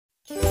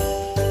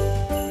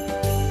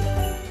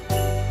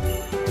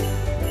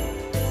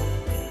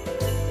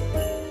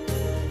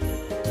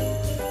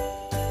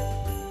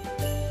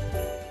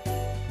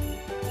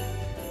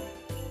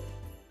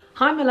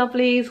Hi my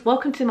lovelies,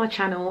 welcome to my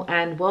channel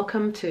and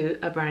welcome to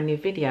a brand new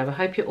video. I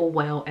hope you're all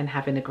well and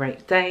having a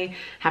great day,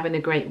 having a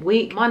great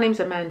week. My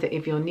name's Amanda.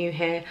 If you're new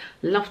here,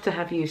 love to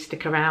have you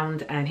stick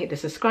around and hit the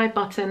subscribe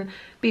button,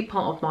 be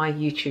part of my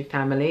YouTube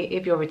family.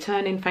 If you're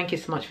returning, thank you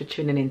so much for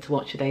tuning in to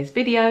watch today's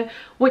video,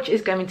 which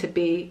is going to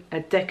be a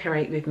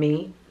decorate with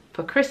me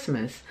for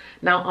Christmas.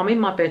 Now I'm in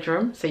my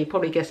bedroom, so you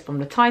probably guessed from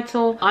the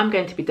title, I'm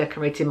going to be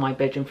decorating my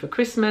bedroom for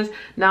Christmas.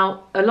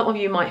 Now a lot of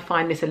you might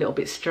find this a little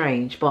bit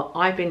strange, but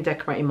I've been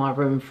decorating my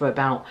room for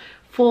about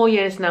 4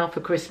 years now for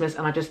Christmas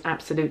and I just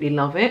absolutely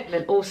love it.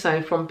 And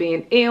also from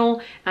being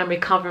ill and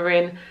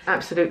recovering,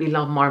 absolutely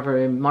love my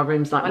room. My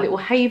room's like my little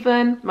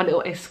haven, my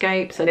little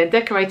escape. So then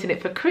decorating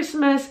it for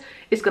Christmas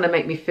is going to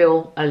make me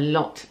feel a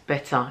lot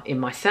better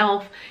in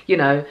myself, you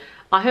know.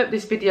 I hope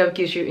this video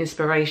gives you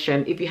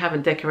inspiration. If you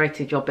haven't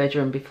decorated your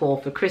bedroom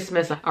before for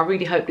Christmas, I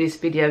really hope this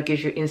video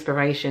gives you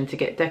inspiration to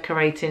get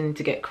decorating,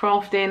 to get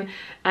crafting,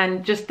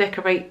 and just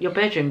decorate your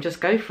bedroom. Just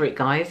go for it,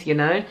 guys, you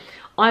know.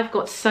 I've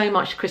got so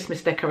much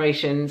Christmas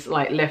decorations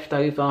like left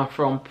over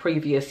from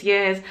previous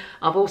years.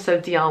 I've also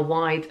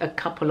DIY'd a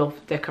couple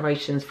of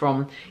decorations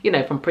from, you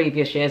know, from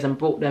previous years and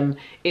brought them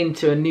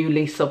into a new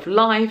lease of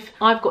life.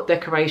 I've got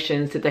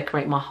decorations to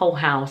decorate my whole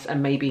house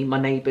and maybe my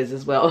neighbours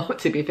as well,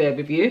 to be fair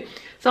with you.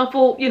 So I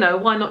thought, you know,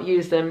 why not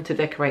use them to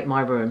decorate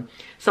my room?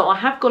 So I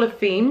have got a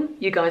theme.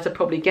 You guys have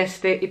probably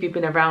guessed it. If you've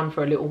been around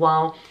for a little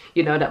while,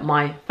 you know that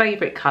my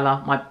favourite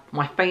colour,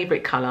 my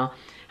favourite colour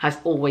has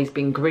always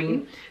been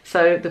green.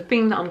 So the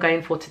thing that I'm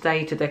going for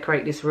today to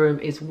decorate this room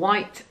is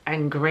white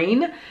and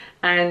green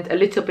and a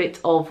little bit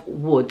of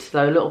wood.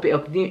 So a little bit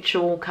of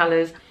neutral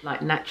colours,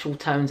 like natural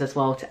tones as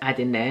well to add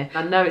in there.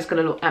 I know it's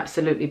going to look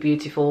absolutely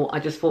beautiful. I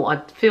just thought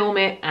I'd film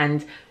it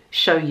and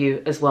show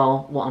you as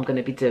well what I'm going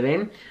to be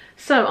doing.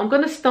 So I'm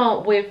going to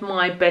start with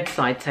my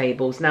bedside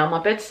tables. Now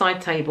my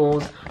bedside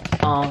tables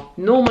are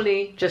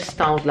normally just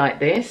styled like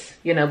this,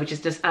 you know, which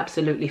is just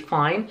absolutely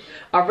fine.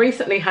 I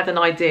recently had an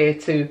idea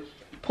to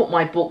put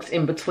my books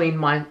in between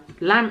my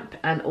lamp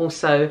and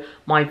also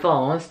my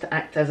vase to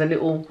act as a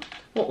little,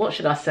 what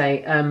should I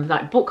say,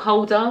 like book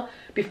holder.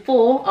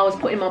 Before I was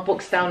putting my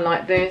books down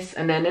like this,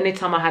 and then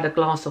anytime I had a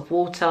glass of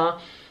water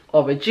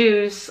or a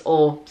juice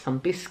or some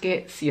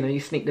biscuits, you know, you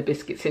sneak the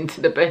biscuits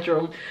into the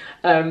bedroom,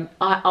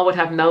 I would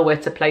have nowhere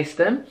to place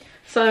them.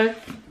 So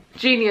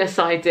genius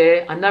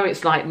idea. I know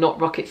it's like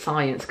not rocket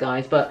science,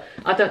 guys, but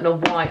I don't know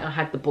why I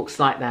had the books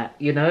like that,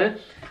 you know.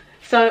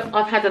 So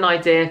I've had an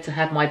idea to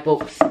have my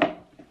books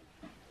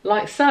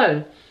like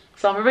so.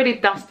 So I've already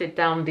dusted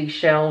down these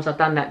shelves. I've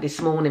done that this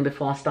morning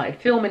before I started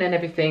filming and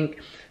everything.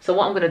 So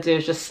what I'm going to do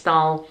is just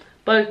style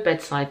both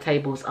bedside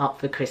tables up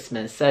for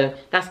Christmas. So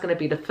that's going to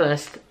be the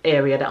first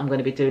area that I'm going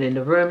to be doing in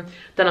the room.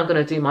 Then I'm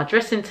going to do my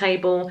dressing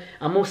table.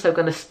 I'm also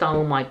going to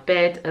style my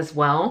bed as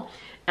well.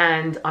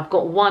 And I've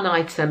got one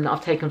item that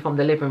I've taken from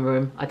the living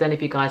room. I don't know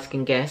if you guys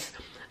can guess.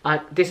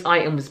 This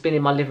item has been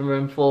in my living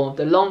room for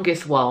the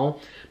longest while,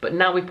 but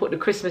now we put the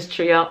Christmas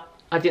tree up,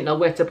 I didn't know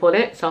where to put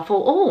it. So I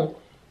thought, oh,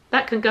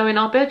 that can go in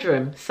our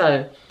bedroom.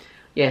 So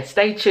yeah,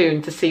 stay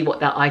tuned to see what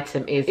that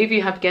item is. If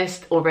you have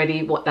guessed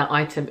already what that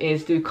item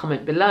is, do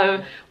comment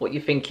below what you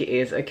think it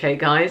is. Okay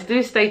guys,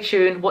 do stay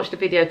tuned, watch the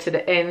video to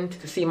the end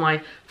to see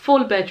my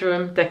full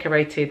bedroom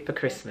decorated for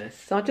Christmas.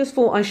 So I just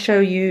thought I'd show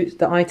you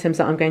the items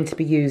that I'm going to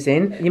be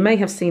using. You may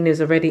have seen these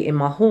already in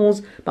my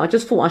hauls, but I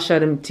just thought I'd show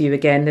them to you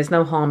again. There's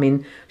no harm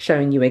in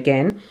showing you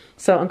again.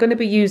 So I'm going to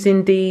be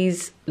using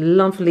these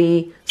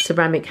lovely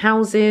ceramic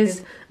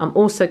houses. I'm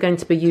also going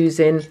to be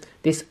using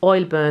this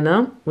oil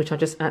burner, which I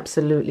just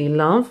absolutely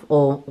love,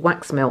 or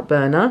wax melt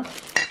burner.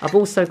 I've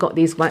also got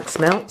these wax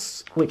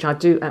melts, which I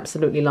do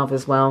absolutely love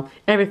as well.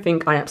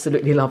 Everything I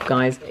absolutely love,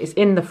 guys. It's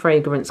in the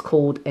fragrance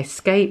called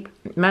Escape,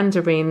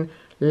 mandarin,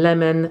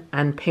 lemon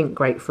and pink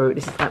grapefruit.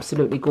 This is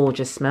absolutely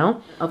gorgeous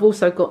smell. I've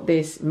also got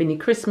this mini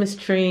Christmas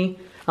tree.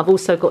 I've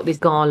also got this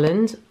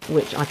garland,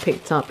 which I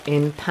picked up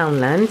in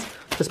Poundland.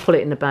 Just pull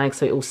it in the bag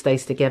so it all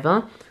stays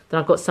together. Then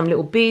I've got some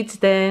little beads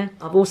there.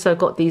 I've also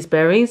got these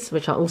berries,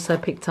 which I also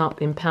picked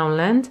up in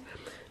Poundland.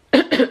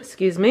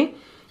 Excuse me.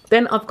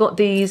 Then I've got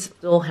these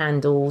door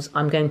handles.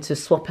 I'm going to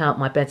swap out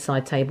my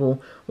bedside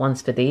table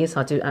ones for these.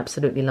 I do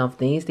absolutely love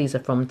these. These are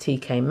from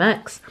TK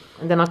Maxx.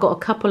 And then I've got a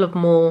couple of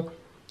more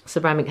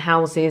ceramic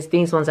houses.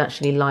 These ones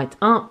actually light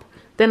up.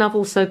 Then I've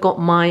also got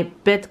my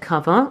bed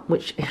cover,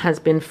 which has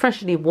been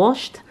freshly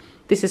washed.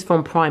 This is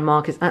from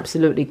Primark. It's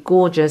absolutely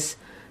gorgeous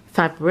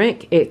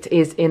fabric. It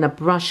is in a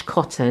brush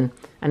cotton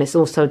and it's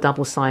also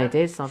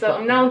double-sided. So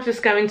I'm now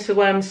just going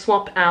to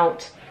swap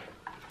out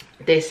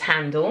this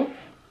handle,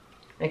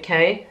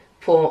 okay,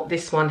 for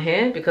this one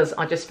here, because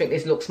I just think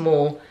this looks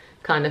more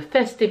kind of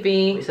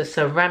festive-y. It's a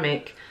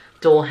ceramic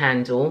door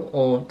handle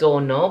or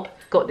doorknob.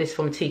 Got this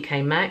from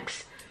TK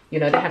Maxx. You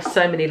know, they have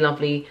so many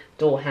lovely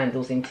door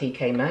handles in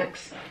TK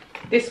Maxx.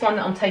 This one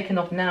that I'm taking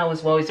off now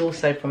as well is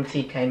also from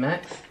TK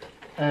Maxx.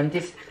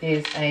 This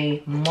is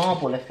a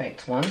marble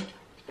effect one.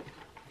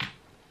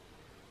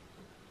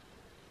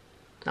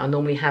 I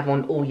normally have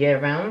on all year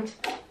round.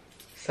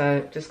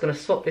 So just going to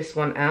swap this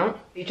one out.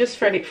 You just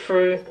thread it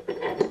through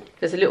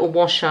There's a little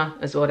washer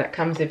as well that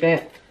comes with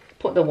it.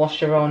 Put the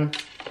washer on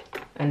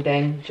and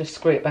then just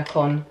screw it back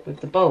on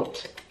with the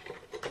bolt.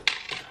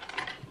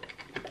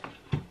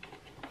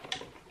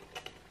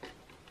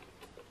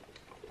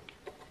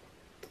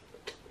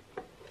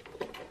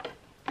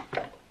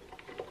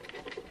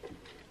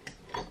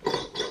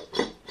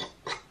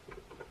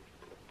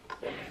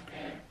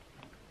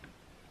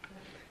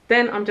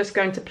 Then I'm just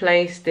going to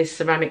place this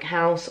ceramic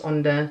house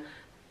on the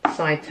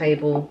side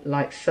table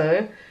like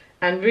so.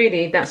 And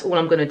really that's all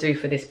I'm going to do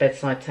for this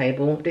bedside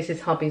table. This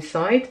is hubby's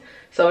side.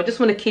 So I just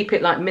want to keep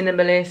it like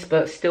minimalist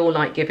but still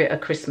like give it a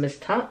Christmas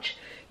touch.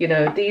 You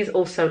know, these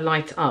also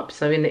light up.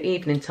 So in the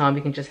evening time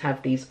we can just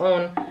have these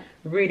on.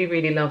 Really,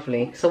 really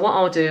lovely. So what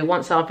I'll do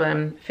once I've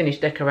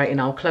finished decorating,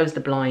 I'll close the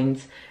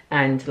blinds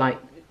and like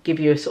give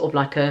you a sort of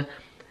like an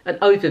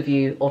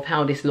overview of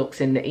how this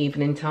looks in the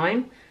evening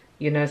time.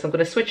 You know, so I'm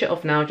going to switch it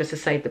off now just to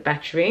save the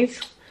batteries,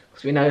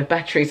 because we know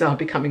batteries are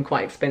becoming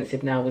quite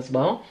expensive now as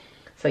well.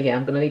 So yeah,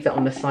 I'm going to leave that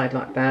on the side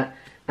like that.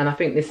 And I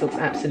think this looks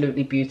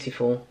absolutely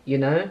beautiful, you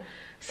know.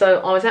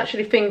 So I was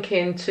actually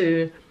thinking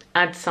to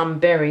add some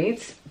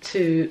berries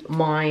to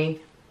my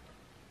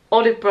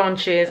olive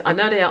branches. I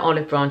know they are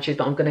olive branches,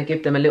 but I'm going to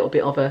give them a little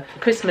bit of a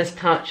Christmas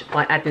touch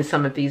by adding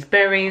some of these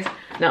berries.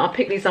 Now I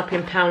picked these up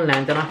in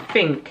Poundland, and I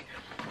think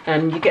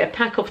you get a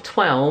pack of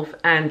 12,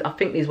 and I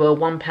think these were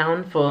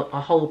 £1 for a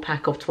whole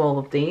pack of 12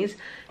 of these.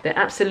 They're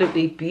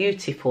absolutely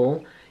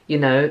beautiful. You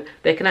know,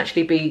 they can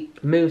actually be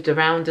moved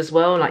around as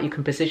well, like you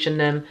can position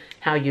them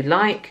how you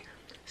like.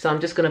 So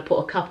I'm just going to put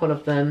a couple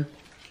of them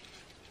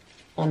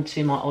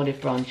onto my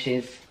olive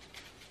branches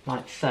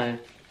like so.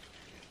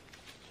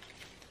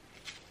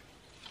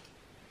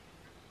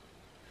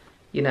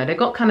 You know, they've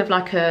got kind of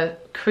like a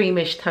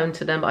creamish tone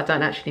to them, but I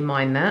don't actually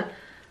mind that.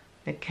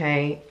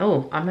 Okay,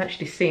 oh, I'm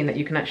actually seeing that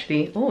you can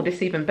actually, oh, this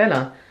is even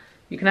better.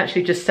 You can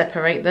actually just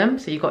separate them,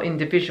 so you've got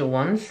individual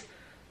ones.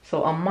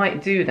 So I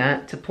might do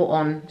that to put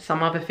on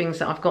some other things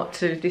that I've got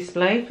to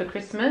display for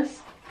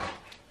Christmas.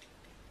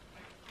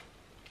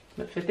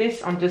 But for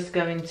this, I'm just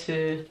going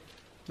to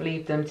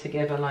leave them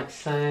together like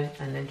so,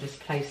 and then just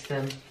place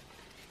them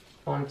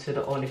onto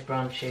the olive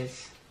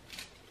branches.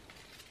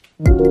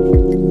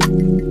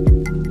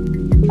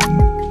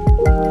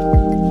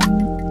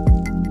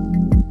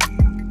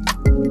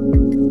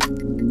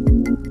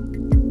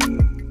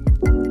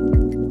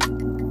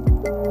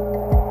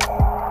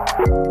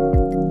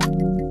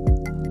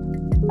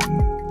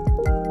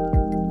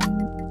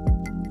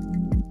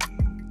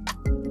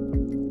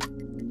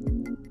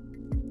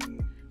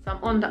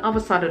 On the other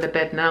side of the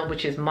bed now,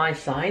 which is my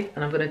side,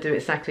 and I'm going to do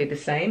exactly the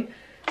same.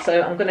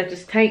 So I'm going to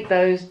just take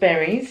those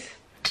berries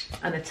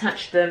and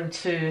attach them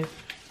to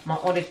my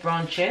olive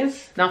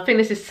branches. Now I think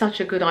this is such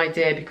a good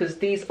idea because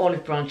these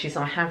olive branches,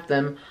 I have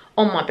them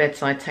on my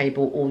bedside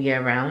table all year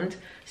round.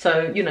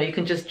 So, you know, you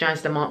can just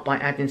jazz them up by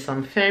adding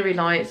some fairy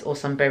lights or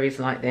some berries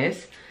like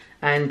this.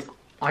 And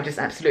I just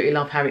absolutely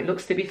love how it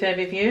looks, to be fair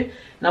with you.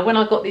 Now when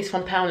I got these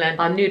from Poundland,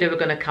 I knew they were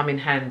going to come in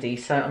handy.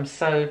 So I'm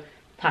so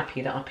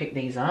happy that I picked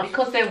these up.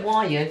 Because they're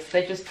wired,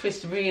 they just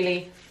twist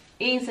really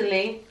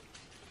easily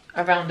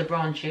around the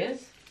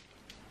branches.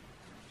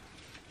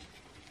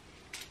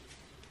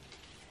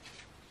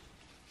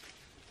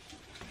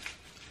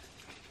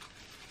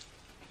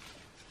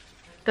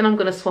 Then I'm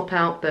going to swap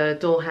out the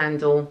door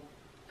handle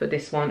for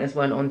this one as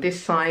well on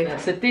this side.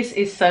 So this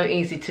is so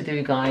easy to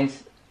do,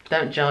 guys.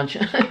 Don't judge.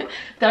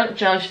 Don't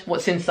judge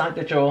what's inside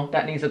the drawer.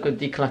 That needs a good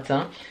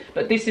declutter.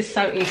 But this is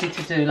so easy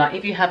to do. Like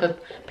if you have a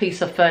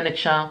piece of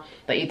furniture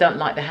that you don't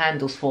like the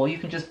handles for, you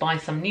can just buy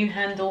some new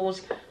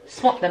handles,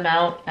 swap them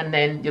out, and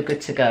then you're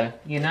good to go,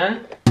 you know?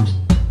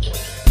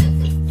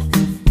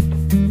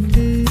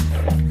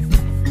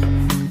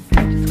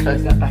 Just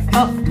close that back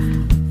up.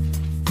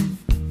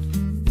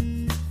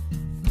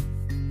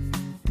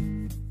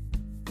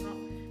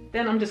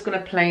 Then I'm just going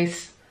to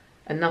place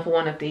another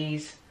one of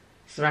these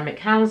ceramic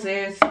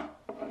houses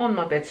on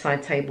my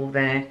bedside table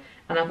there,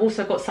 and I've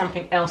also got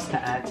something else to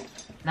add.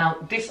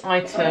 Now this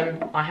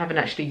item, I haven't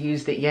actually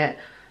used it yet.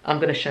 I'm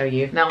going to show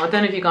you. Now I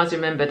don't know if you guys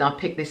remembered, I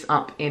picked this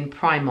up in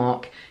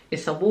Primark.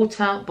 It's a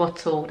water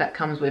bottle that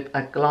comes with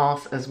a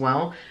glass as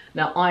well.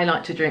 Now I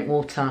like to drink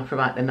water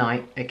throughout the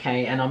night,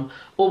 okay, and I'm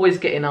always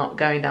getting up,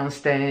 going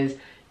downstairs,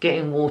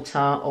 getting water,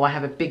 or I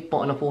have a big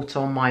bottle of water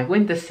on my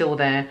windowsill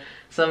there.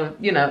 So,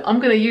 you know, I'm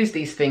going to use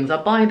these things.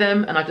 I buy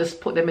them and I just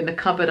put them in the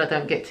cupboard. I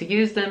don't get to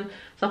use them.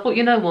 So I thought,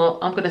 you know what,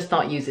 I'm going to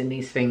start using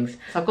these things.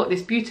 So I've got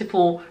this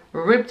beautiful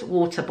ribbed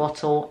water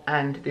bottle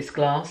and this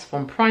glass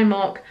from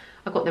Primark.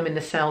 I got them in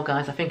the sale,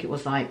 guys. I think it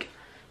was like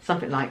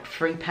something like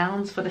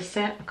 £3 for the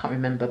set. I can't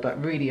remember,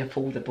 but really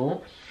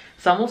affordable.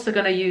 So I'm also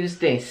going to use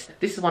this.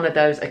 This is one of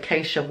those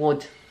acacia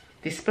wood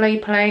display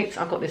plates.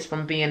 I got this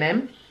from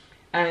B&M.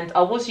 And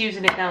I was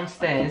using it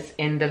downstairs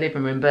in the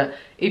living room, but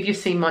if you've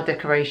seen my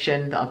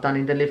decoration that I've done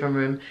in the living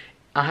room,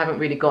 I haven't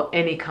really got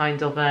any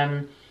kind of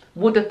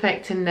wood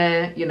effect in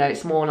there. You know,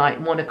 it's more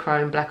like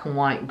monochrome, black and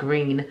white,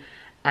 green,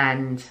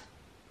 and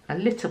a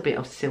little bit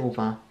of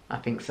silver, I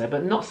think so,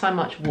 but not so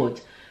much wood.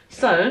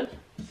 So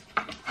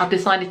I've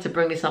decided to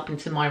bring this up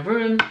into my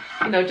room,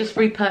 you know, just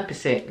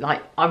repurpose it.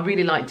 Like, I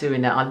really like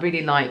doing that. I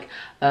really like,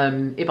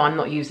 if I'm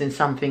not using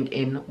something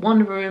in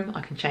one room,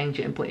 I can change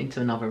it and put it into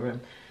another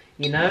room.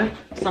 You know,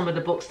 some of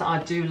the books that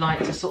I do like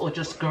to sort of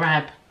just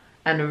grab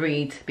and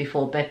read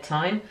before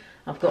bedtime.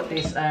 I've got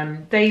this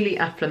daily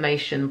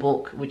affirmation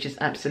book, which is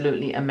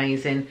absolutely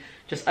amazing.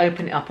 Just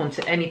open it up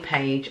onto any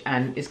page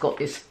and it's got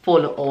this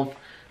full of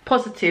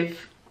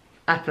positive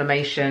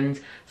affirmations.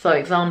 So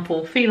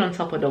example, feel on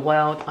top of the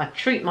world. I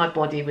treat my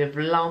body with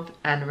love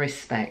and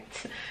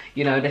respect.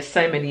 You know, there's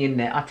so many in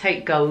there. I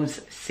take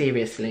goals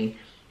seriously,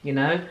 you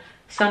know.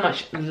 So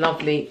much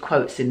lovely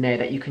quotes in there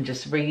that you can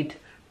just read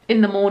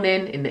in the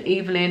morning, in the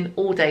evening,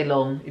 all day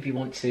long if you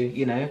want to,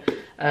 you know.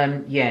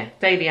 Yeah,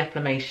 daily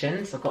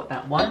affirmations, I've got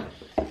that one.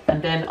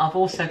 And then I've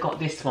also got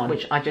this one,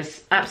 which I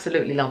just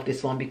absolutely love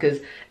this one, because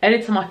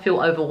anytime I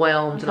feel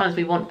overwhelmed, sometimes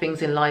we want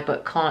things in life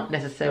but can't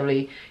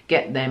necessarily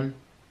get them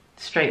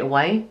straight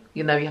away.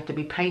 You know, you have to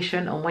be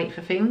patient and wait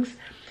for things.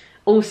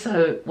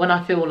 Also, when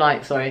I feel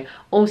like, I've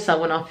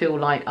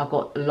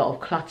got a lot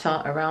of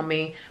clutter around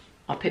me,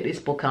 I pick this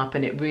book up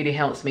and it really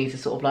helps me to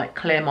sort of like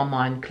clear my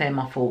mind, clear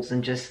my thoughts,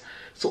 and just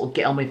sort of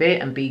get on with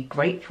it and be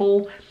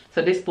grateful.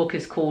 So this book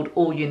is called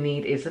All You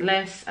Need Is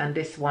Less, and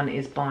this one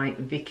is by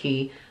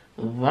Vicky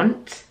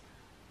Runt.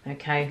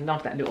 Okay,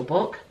 love that little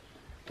book.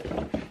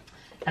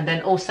 And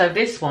then also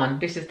this one,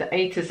 this is the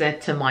A to Z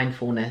to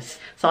Mindfulness.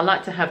 So I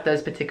like to have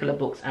those particular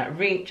books at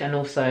reach, and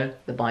also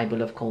the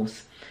Bible, of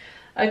course.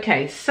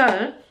 Okay,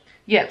 so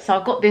yeah, so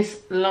I've got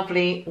this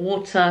lovely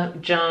water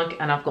jug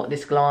and I've got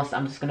this glass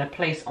I'm just going to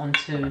place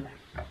onto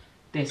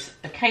this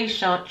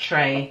acacia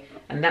tray,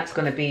 and that's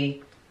going to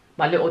be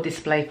my little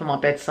display for my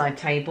bedside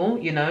table,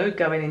 you know,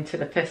 going into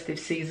the festive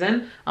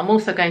season. I'm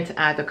also going to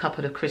add a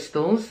couple of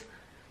crystals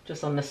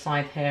just on the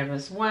side here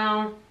as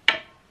well.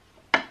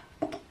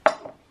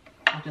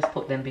 I'll just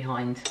put them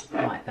behind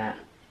like that.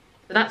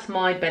 So that's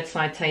my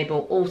bedside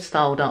table all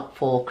styled up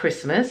for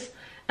Christmas.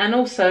 And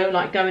also,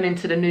 like, going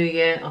into the new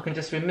year, I can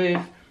just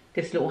remove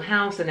this little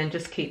house and then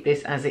just keep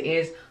this as it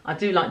is. I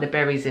do like the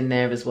berries in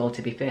there as well,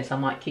 to be fair, so I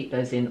might keep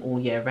those in all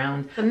year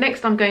round. So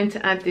next I'm going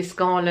to add this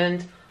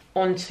garland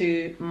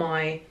onto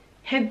my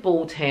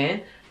headboard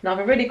here. Now I've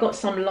already got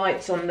some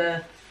lights on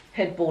the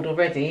headboard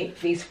already,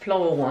 these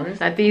floral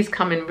ones. Now these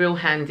come in real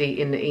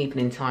handy in the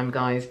evening time,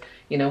 guys.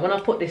 You know, when I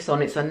put this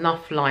on, it's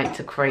enough light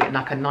to create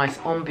like a nice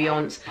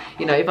ambiance.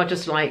 You know, if I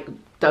just like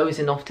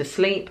dozing off to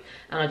sleep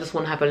and I just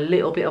want to have a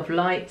little bit of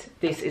light,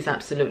 this is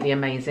absolutely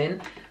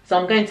amazing. So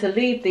I'm going to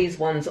leave these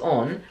ones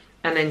on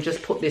and then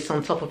just put this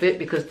on top of it,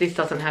 because this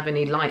doesn't have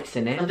any lights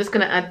in it. I'm just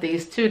going to add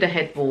these to the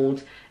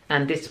headboard,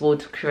 and this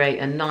would create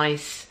a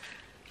nice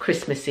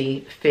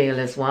Christmassy feel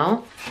as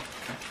well.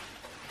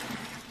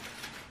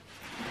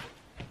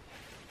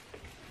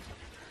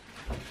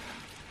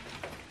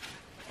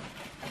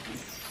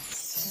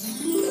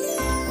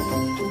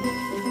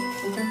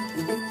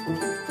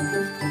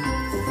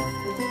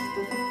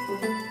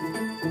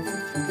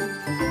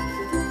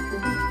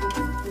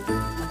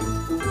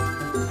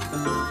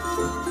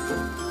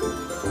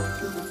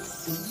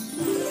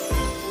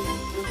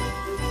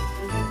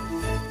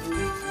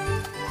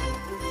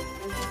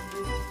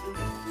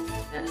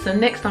 So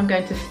next I'm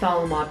going to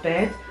style my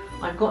bed.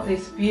 I've got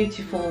this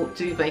beautiful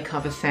duvet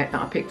cover set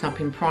that I picked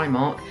up in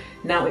Primark.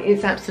 Now it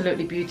is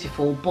absolutely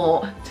beautiful,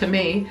 but to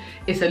me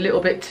it's a little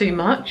bit too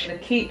much. To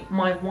keep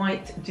my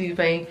white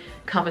duvet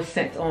cover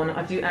set on,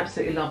 I do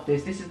absolutely love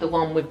this. This is the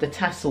one with the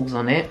tassels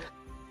on it.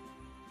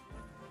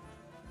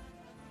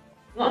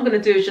 What I'm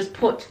going to do is just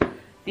put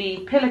the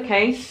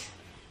pillowcase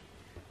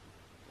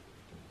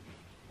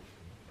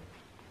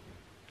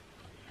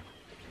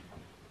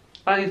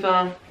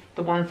over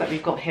the ones that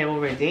we've got here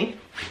already.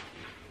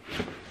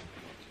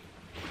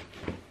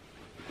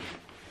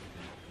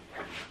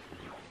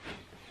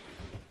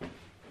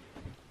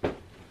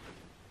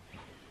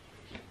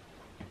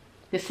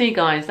 You see,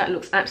 guys, that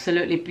looks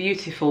absolutely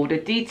beautiful. The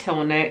detail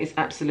on there is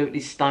absolutely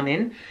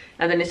stunning.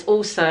 And then it's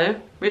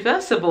also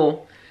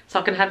reversible.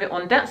 So I can have it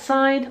on that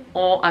side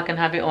or I can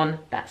have it on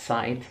that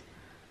side.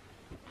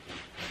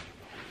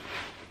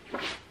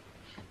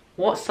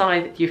 What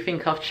side do you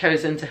think I've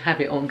chosen to have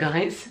it on,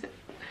 guys?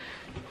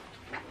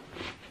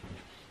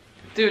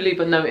 Do leave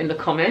a note in the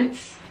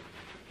comments.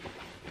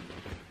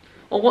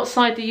 Or what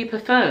side do you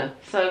prefer?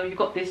 So you've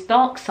got this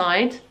dark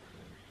side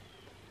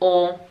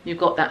or you've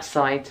got that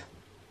side.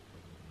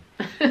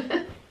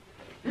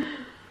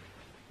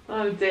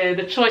 Oh dear,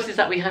 the choices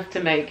that we have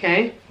to make,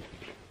 eh?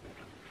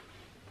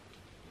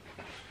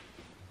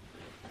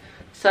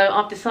 So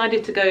I've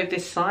decided to go with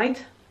this side,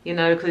 you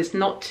know, because it's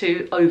not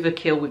too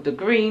overkill with the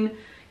green.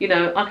 You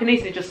know, I can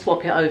easily just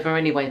swap it over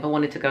anyway if I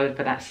wanted to go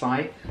for that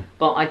side,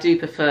 but I do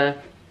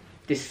prefer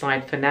this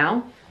side for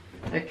now.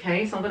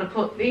 Okay, so I'm going to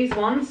put these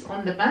ones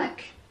on the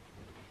back,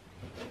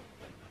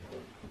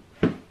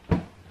 and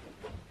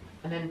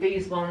then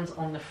these ones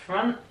on the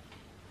front.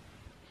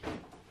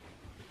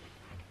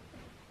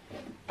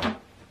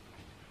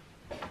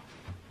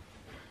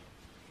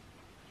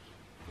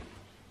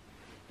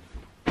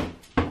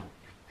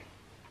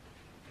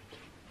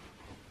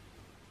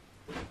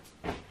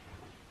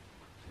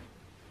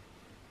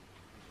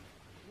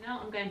 Now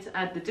I'm going to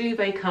add the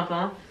duvet cover.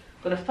 I'm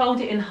going to fold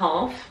it in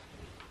half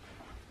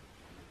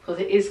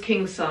because it is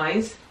king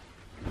size,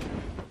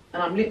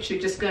 and I'm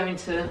literally just going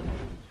to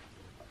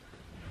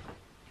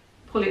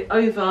pull it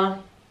over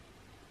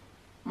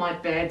my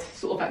bed,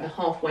 sort of at the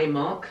halfway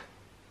mark.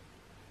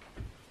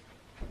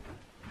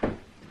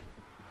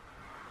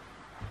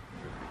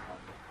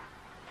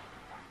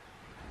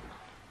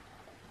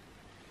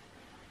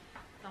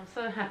 I'm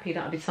so happy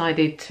that I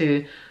decided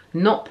to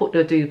not put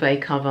the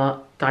duvet cover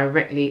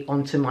directly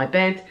onto my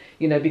bed,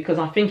 you know, because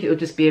I think it would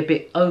just be a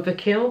bit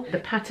overkill. The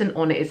pattern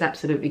on it is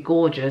absolutely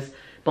gorgeous,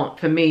 but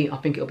for me, I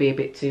think it'll be a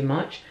bit too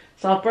much.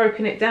 So I've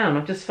broken it down.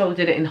 I've just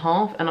folded it in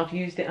half and I've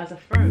used it as a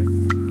throw.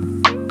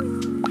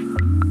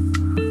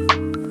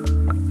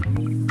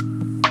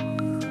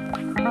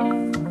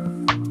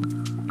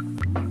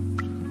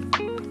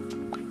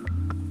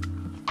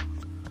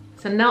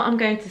 So now I'm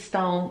going to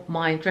style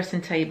my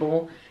dressing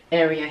table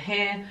area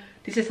here.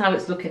 This is how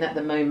it's looking at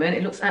the moment.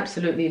 It looks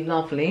absolutely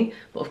lovely,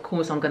 but of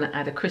course I'm going to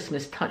add a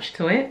Christmas touch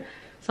to it.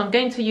 So I'm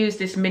going to use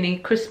this mini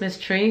Christmas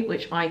tree,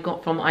 which I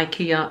got from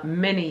IKEA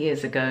many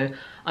years ago.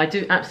 I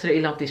do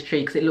absolutely love this tree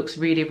because it looks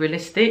really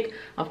realistic.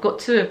 I've got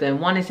two of them.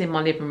 One is in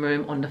my living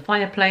room on the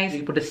fireplace.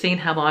 You would have seen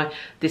how I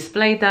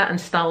displayed that and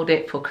styled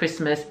it for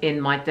Christmas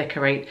in my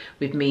Decorate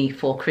With Me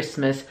for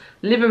Christmas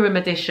living room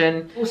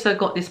edition. Also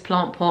got this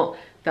plant pot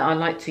that I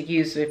like to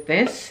use with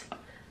this.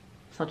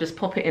 So I'll just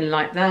pop it in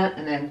like that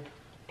and then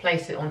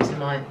place it onto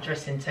my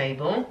dressing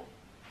table.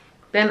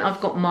 Then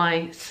I've got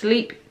my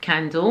sleep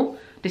candle.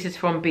 This is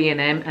from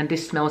B&M and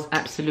this smells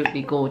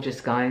absolutely gorgeous,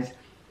 guys.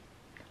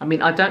 I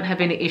mean, I don't have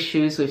any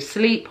issues with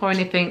sleep or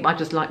anything, but I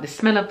just like the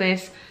smell of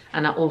this,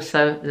 and I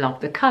also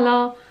love the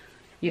colour,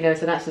 you know,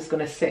 so that's just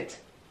going to sit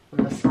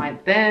on the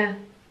side there.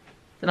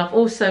 Then I've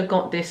also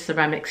got this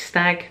ceramic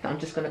stag that I'm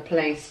just going to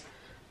place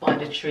by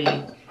the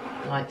tree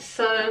like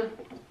so.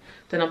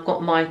 Then I've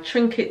got my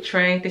trinket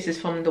tray. This is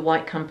from the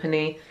White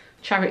Company,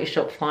 charity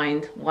shop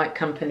find, White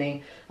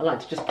Company. I like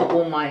to just put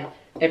all my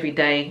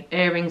everyday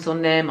earrings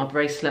on there, my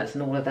bracelets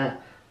and all of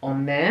that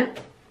on there.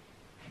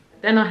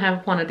 Then I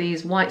have one of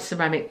these white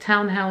ceramic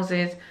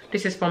townhouses.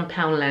 This is from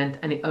Poundland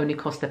and it only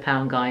cost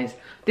 £1, guys.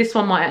 This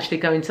one might actually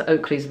go into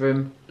Oakley's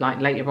room, like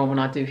later on when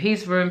I do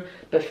his room.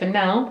 But for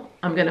now,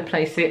 I'm going to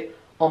place it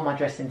on my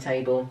dressing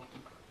table.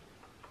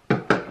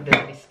 There's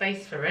any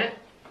space for it.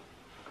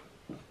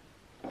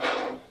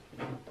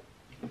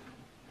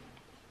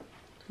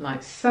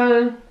 Like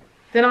so.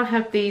 Then I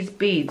have these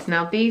beads.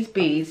 Now these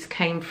beads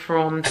came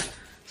from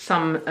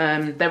some,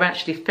 they're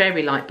actually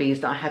fairy light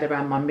beads that I had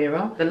around my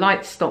mirror. The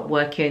lights stopped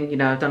working, you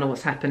know, I don't know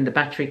what's happened. The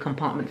battery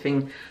compartment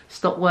thing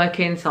stopped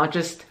working. So I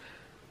just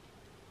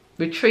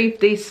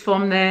retrieved these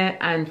from there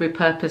and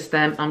repurposed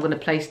them. I'm going to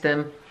place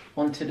them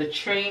onto the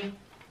tree.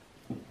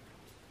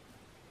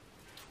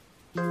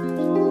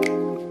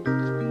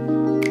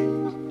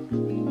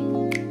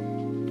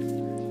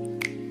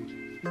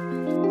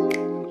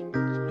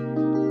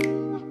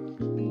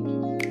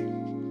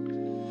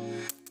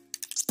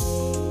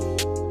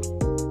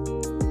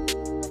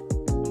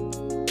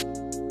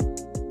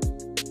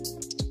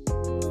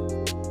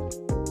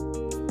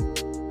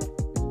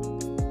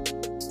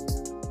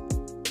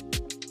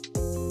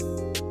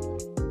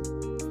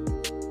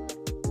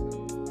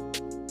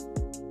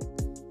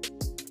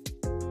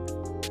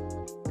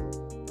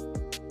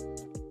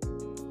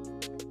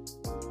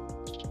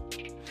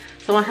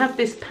 So I have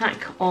this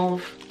pack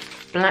of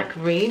black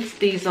reeds.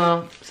 These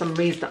are some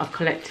reeds that I've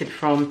collected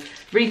from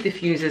reed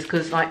diffusers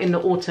because like in the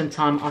autumn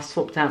time I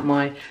swapped out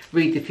my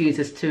reed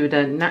diffusers to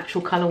the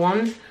natural colour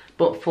ones.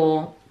 But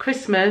for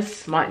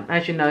Christmas,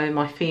 as you know,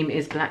 my theme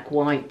is black,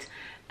 white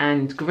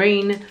and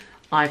green.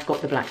 I've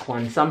got the black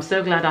one. So I'm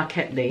so glad I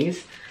kept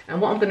these.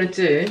 And what I'm going to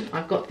do,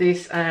 I've got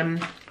this,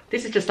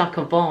 this is just like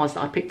a vase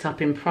that I picked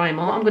up in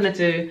Primark. What I'm going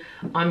to do,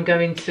 I'm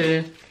going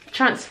to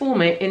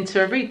transform it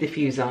into a reed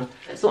diffuser.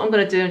 So what I'm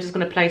going to do, I'm just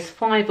going to place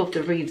 5 of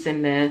the reeds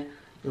in there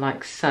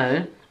like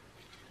so.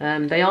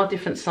 They are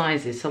different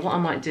sizes, so what I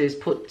might do is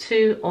put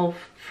 3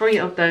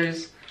 of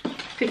those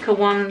thicker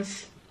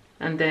ones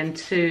and then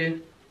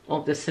 2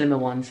 of the slimmer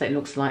ones, so it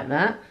looks like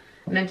that,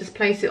 and then just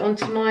place it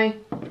onto my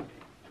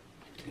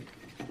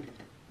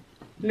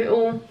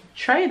little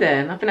tray there.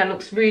 And I think that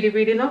looks really,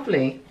 really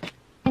lovely.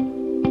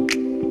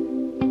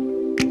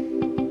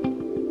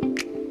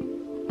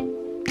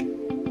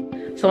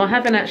 So I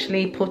haven't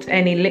actually put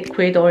any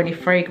liquid or any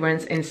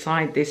fragrance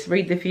inside this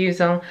reed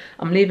diffuser.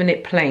 I'm leaving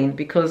it plain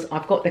because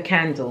I've got the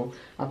candle.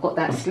 I've got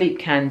that sleep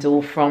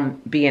candle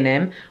from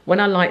B&M.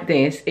 When I light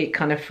this, it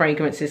kind of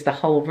fragrances the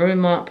whole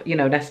room up. You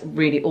know, that's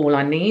really all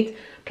I need.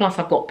 Plus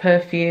I've got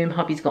perfume,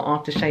 hubby's got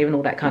aftershave and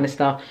all that kind of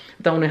stuff.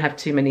 I don't want to have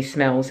too many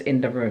smells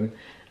in the room.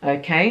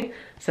 Okay,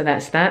 so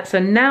that's that. So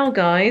now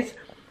guys,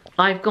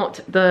 I've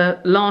got the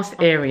last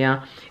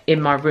area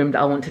in my room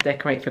that I want to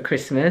decorate for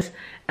Christmas,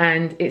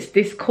 and it's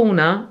this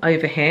corner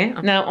over here.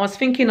 Now I was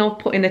thinking of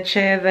putting a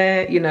chair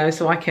there, you know,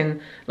 so I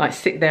can like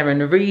sit there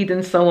and read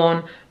and so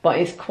on, but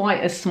it's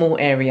quite a small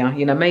area,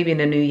 you know. Maybe in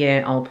the new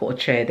year I'll put a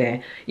chair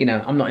there, you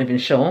know, I'm not even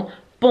sure.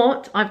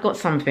 But I've got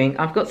something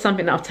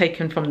that I've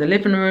taken from the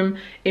living room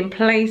in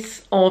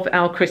place of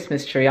our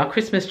Christmas tree. Our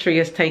Christmas tree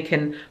has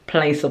taken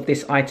place of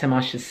this item,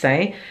 I should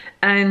say.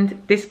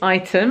 And this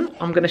item,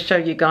 I'm going to show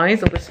you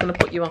guys. I'm just going to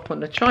put you up on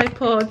the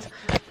tripod.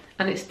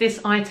 And it's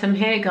this item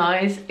here,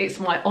 guys. It's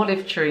my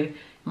olive tree,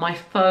 my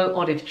faux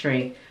olive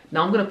tree.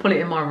 Now I'm going to put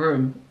it in my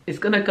room. It's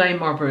going to go in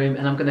my room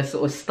and I'm going to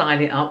sort of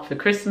style it up for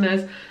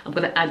Christmas. I'm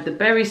going to add the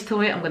berries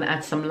to it. I'm going to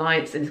add some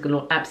lights and it's going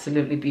to look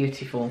absolutely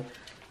beautiful.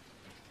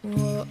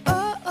 Whoa,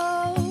 oh,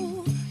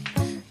 oh.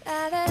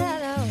 La, da, da,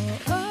 da,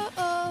 oh,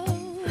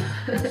 oh.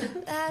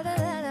 La, da,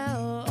 da,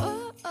 da,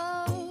 oh,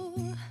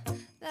 oh.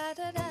 La,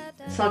 da, da,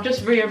 da. So I've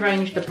just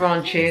rearranged the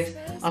branches.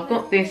 I've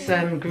got this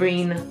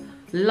green,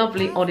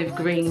 lovely olive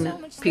green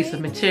piece of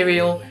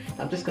material.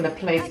 I'm just going to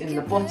place in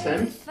the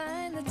bottom.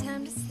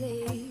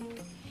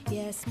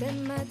 Yeah,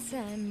 spend my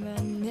time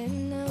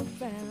running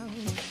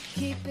around,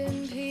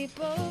 keeping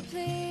people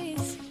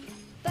pleased.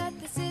 But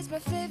this is my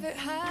favorite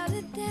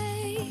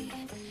holiday.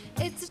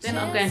 Then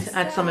I'm going to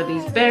add some of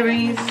these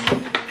berries.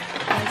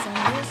 As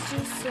I miss you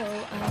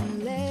so,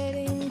 I'm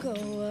letting go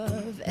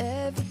of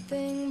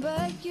everything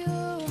but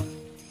you.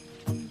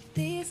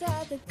 These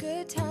are the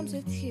good times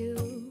with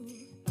you.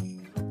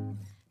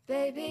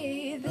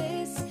 Baby,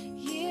 this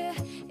year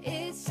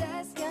it's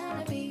just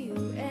gonna be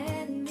you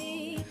and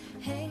me.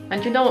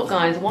 And you know what,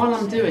 guys, while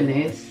I'm doing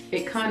this,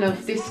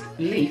 this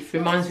leaf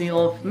reminds me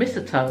of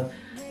mistletoe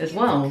as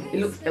well. It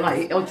looks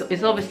like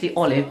it's obviously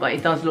olive, but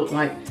it does look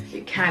like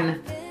it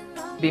can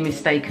be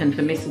mistaken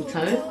for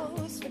mistletoe.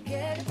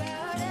 Forget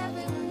about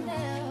everyone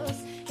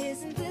else.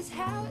 Isn't this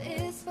how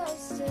it's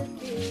supposed to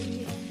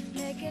be?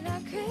 Making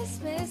our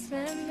Christmas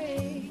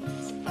memories.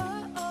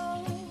 Oh,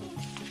 oh.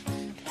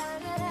 La,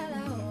 da, da,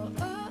 da,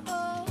 oh,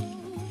 oh.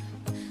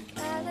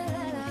 La, da,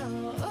 da, da,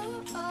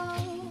 oh, oh.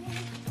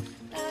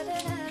 La, da,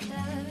 da,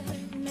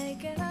 da.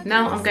 Making our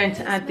Now I'm going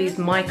to add these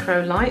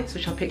micro lights,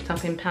 which I picked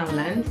up in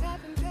Poundland.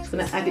 Just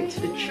going to add it to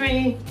the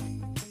tree.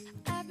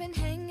 I've been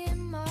hanging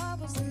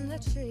marbles in the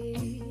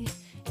tree,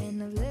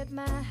 and I've lit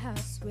my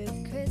house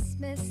with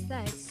Christmas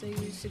lights, so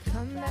you should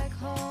come back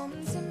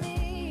home to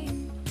me.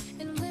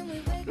 And when we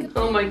wake up,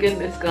 Oh my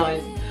goodness,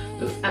 guys,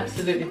 looks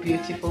absolutely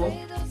beautiful.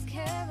 those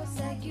carols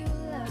that you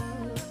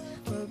love,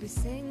 we'll be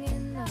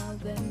singing all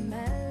the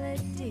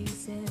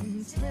melodies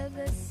until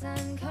the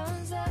sun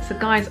comes up. So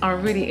guys, I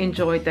really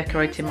enjoyed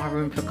decorating my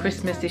room for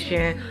Christmas this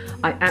year.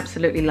 I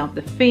absolutely love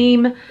the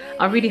theme.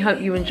 I really hope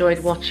you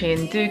enjoyed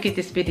watching. Do give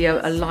this video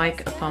a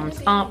like, a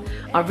thumbs up.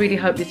 I really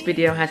hope this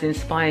video has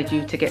inspired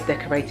you to get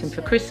decorating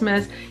for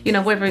Christmas. You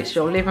know, whether it's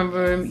your living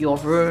room,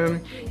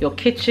 your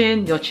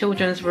kitchen, your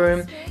children's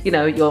room, you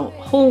know, your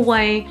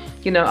hallway.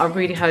 You know, I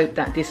really hope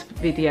that this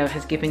video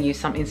has given you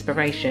some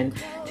inspiration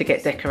to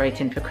get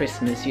decorating for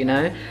Christmas, you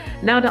know.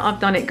 Now that I've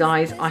done it,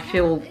 guys, I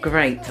feel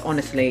great,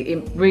 honestly.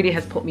 It really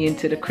has put me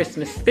into the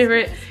Christmas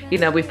spirit. You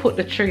know, we put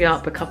the tree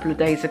up a couple of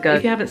days ago.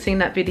 If you haven't seen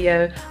that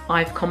video,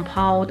 I've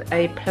compiled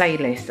a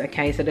playlist,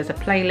 okay? So there's a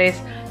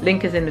playlist,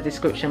 link is in the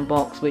description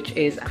box, which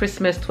is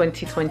Christmas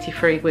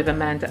 2023 with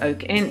Amanda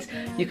Oak Ince.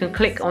 You can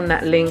click on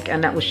that link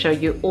and that will show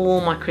you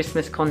all my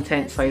Christmas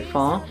content so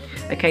far.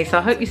 Okay, so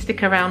I hope you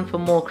stick around for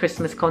more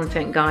Christmas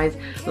content, guys.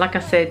 Like I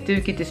said,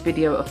 do give this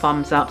video a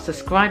thumbs up.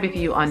 Subscribe if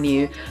you are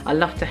new. I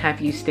love to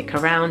have you stick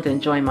around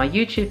and join my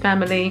YouTube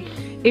family.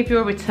 If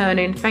you're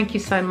returning, thank you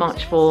so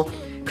much for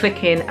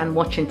clicking and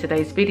watching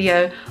today's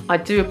video. I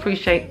do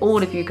appreciate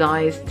all of you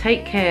guys.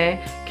 Take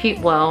care, keep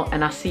well,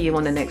 and I'll see you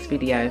on the next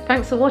video.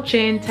 Thanks for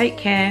watching. Take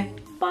care.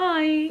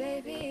 Bye.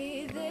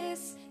 Baby,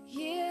 this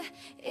year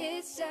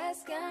it's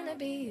just gonna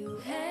be you.